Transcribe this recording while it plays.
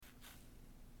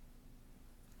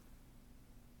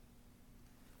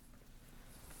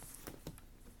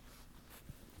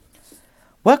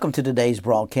Welcome to today's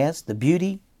broadcast, The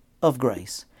Beauty of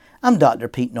Grace. I'm Dr.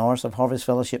 Pete Norris of Harvest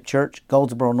Fellowship Church,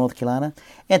 Goldsboro, North Carolina.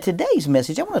 And today's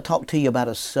message, I want to talk to you about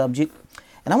a subject,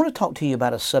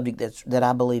 that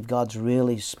I believe God's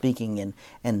really speaking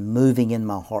and moving in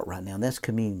my heart right now, and that's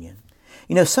communion.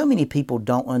 You know, so many people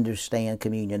don't understand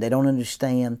communion. They don't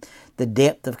understand the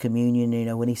depth of communion. You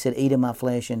know, when he said, eat of my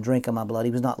flesh and drink of my blood,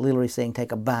 he was not literally saying,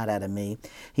 take a bite out of me.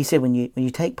 He said, when you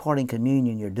take part in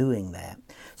communion, you're doing that.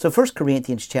 So 1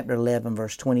 Corinthians chapter 11,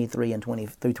 verse 23 and 20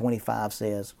 through 25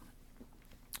 says,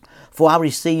 For I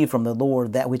received from the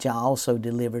Lord that which I also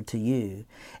delivered to you.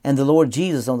 And the Lord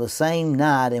Jesus, on the same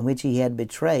night in which he had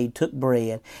betrayed, took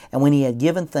bread, and when he had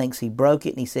given thanks, he broke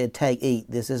it, and he said, Take, eat,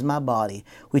 this is my body,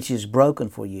 which is broken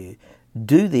for you.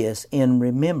 Do this in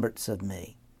remembrance of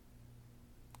me.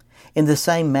 In the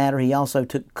same manner, he also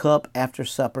took cup after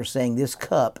supper, saying, This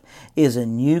cup is a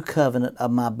new covenant of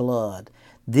my blood.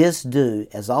 This do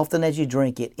as often as you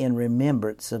drink it in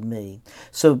remembrance of me.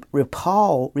 So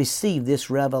Paul received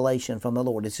this revelation from the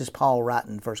Lord. This is Paul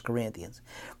writing in 1 Corinthians.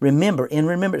 Remember, in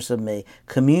remembrance of me,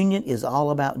 communion is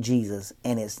all about Jesus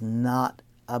and it's not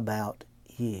about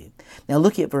you. Now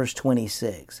look at verse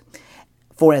 26.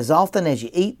 For as often as you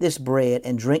eat this bread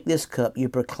and drink this cup, you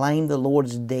proclaim the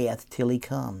Lord's death till he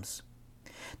comes.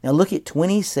 Now look at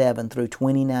 27 through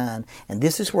 29, and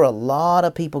this is where a lot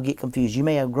of people get confused. You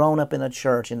may have grown up in a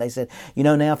church and they said, you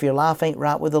know, now if your life ain't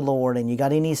right with the Lord and you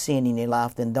got any sin in your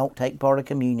life, then don't take part of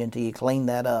communion until you clean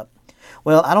that up.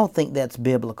 Well, I don't think that's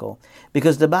biblical,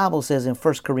 because the Bible says in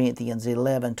 1 Corinthians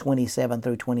 11, 27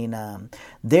 through 29,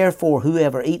 Therefore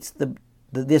whoever eats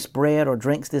this bread or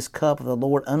drinks this cup of the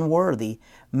Lord unworthy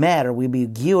matter will be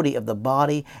guilty of the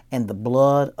body and the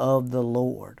blood of the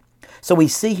Lord. So we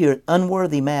see here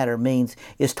unworthy matter means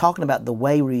it's talking about the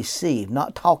way we receive,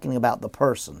 not talking about the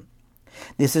person.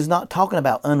 This is not talking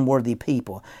about unworthy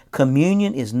people.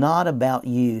 Communion is not about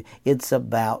you, it's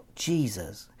about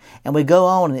Jesus. And we go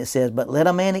on and it says, But let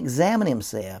a man examine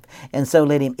himself, and so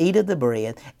let him eat of the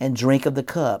bread and drink of the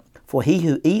cup. For he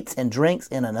who eats and drinks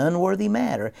in an unworthy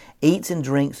manner eats and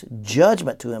drinks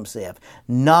judgment to himself,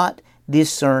 not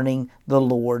discerning the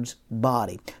Lord's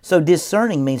body. So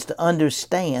discerning means to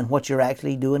understand what you're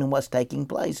actually doing and what's taking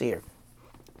place here.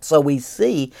 So we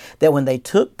see that when they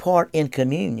took part in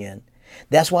communion,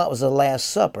 that's why it was the Last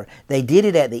Supper. They did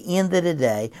it at the end of the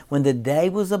day, when the day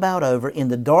was about over, in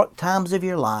the dark times of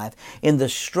your life, in the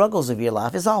struggles of your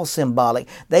life. It's all symbolic.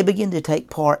 They begin to take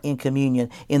part in communion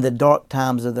in the dark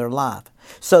times of their life.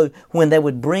 So when they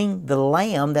would bring the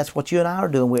lamb, that's what you and I are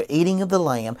doing, we're eating of the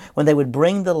lamb. When they would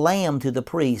bring the lamb to the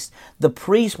priest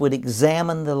would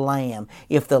examine the lamb.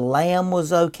 If the lamb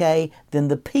was okay, then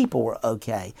the people were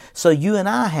okay. So you and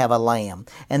I have a lamb,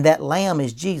 and that lamb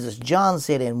is Jesus. John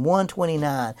said in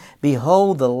 1:29,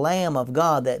 Behold the Lamb of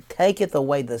God that taketh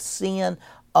away the sin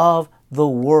of the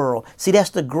world. See,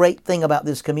 that's the great thing about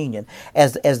this communion.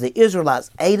 As the Israelites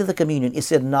ate of the communion, it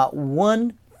said not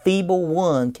one feeble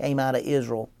one came out of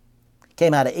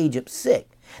Egypt sick.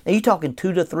 Now you're talking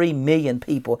 2 to 3 million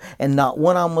people, and not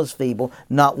one of them was feeble,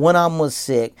 not one of them was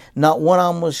sick, not one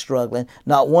of them was struggling,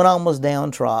 not one of them was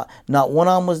downtrodden, not one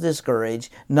of them was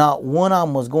discouraged, not one of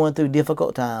them was going through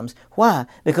difficult times. Why?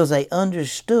 Because they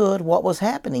understood what was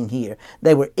happening here.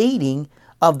 They were eating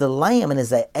of the lamb, and as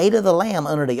they ate of the lamb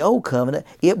under the old covenant,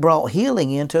 it brought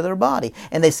healing into their body.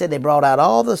 And they said they brought out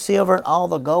all the silver and all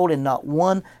the gold, and not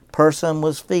one person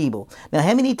was feeble. Now,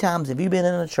 how many times have you been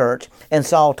in a church and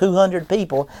saw 200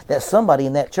 people that somebody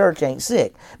in that church ain't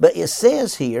sick? But it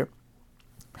says here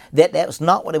that was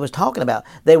not what it was talking about.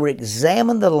 They were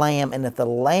examining the lamb, and if the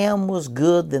lamb was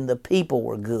good, then the people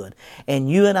were good. And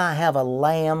you and I have a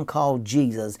lamb called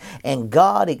Jesus, and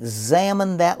God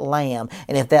examined that lamb,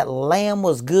 and if that lamb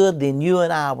was good, then you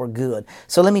and I were good.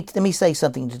 So let me say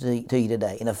something to you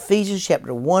today. In Ephesians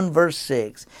chapter 1 verse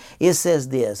 6, it says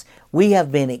this, We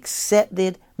have been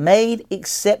made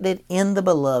accepted in the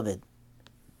beloved.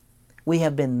 We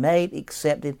have been made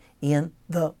accepted in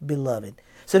the beloved.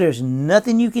 So there's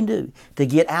nothing you can do to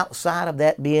get outside of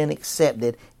that being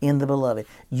accepted in the beloved.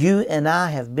 You and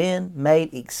I have been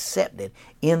made accepted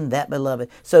in that beloved.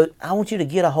 So I want you to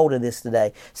get a hold of this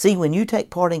today. See, when you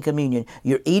take part in communion,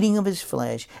 you're eating of his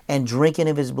flesh and drinking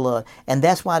of his blood. And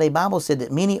that's why the Bible said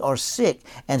that many are sick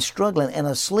and struggling and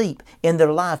asleep in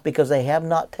their life because they have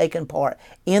not taken part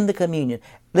in the communion.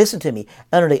 Listen to me.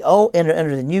 Under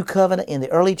the new covenant in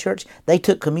the early church, they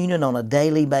took communion on a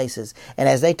daily basis. And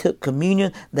as they took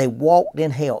communion, they walked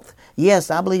in health.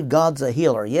 Yes, I believe God's a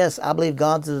healer. Yes, I believe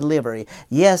God's a deliverer.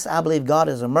 Yes, I believe God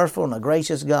is a merciful and a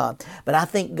gracious God. But I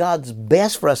think God's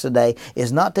best for us today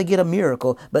is not to get a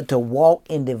miracle, but to walk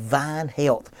in divine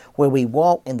health, where we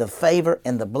walk in the favor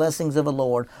and the blessings of the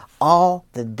Lord all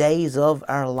the days of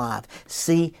our life.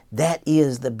 See, that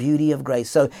is the beauty of grace.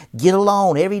 So get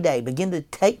along every day. Begin to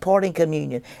take part in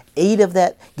communion. Eat of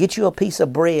that. Get you a piece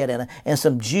of bread and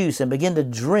some juice and begin to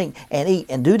drink and eat.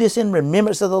 And do this in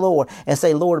remembrance of the Lord. And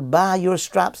say, Lord, by your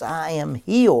stripes I am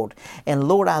healed. And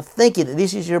Lord, I thank you that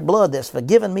this is your blood that's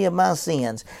forgiven me of my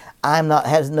sins.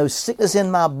 Has no sickness in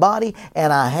my body,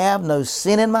 and I have no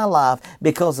sin in my life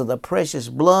because of the precious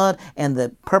blood and the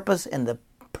purpose and the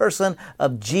person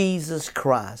of Jesus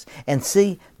Christ. And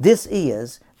see, this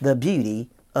is the beauty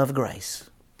of grace.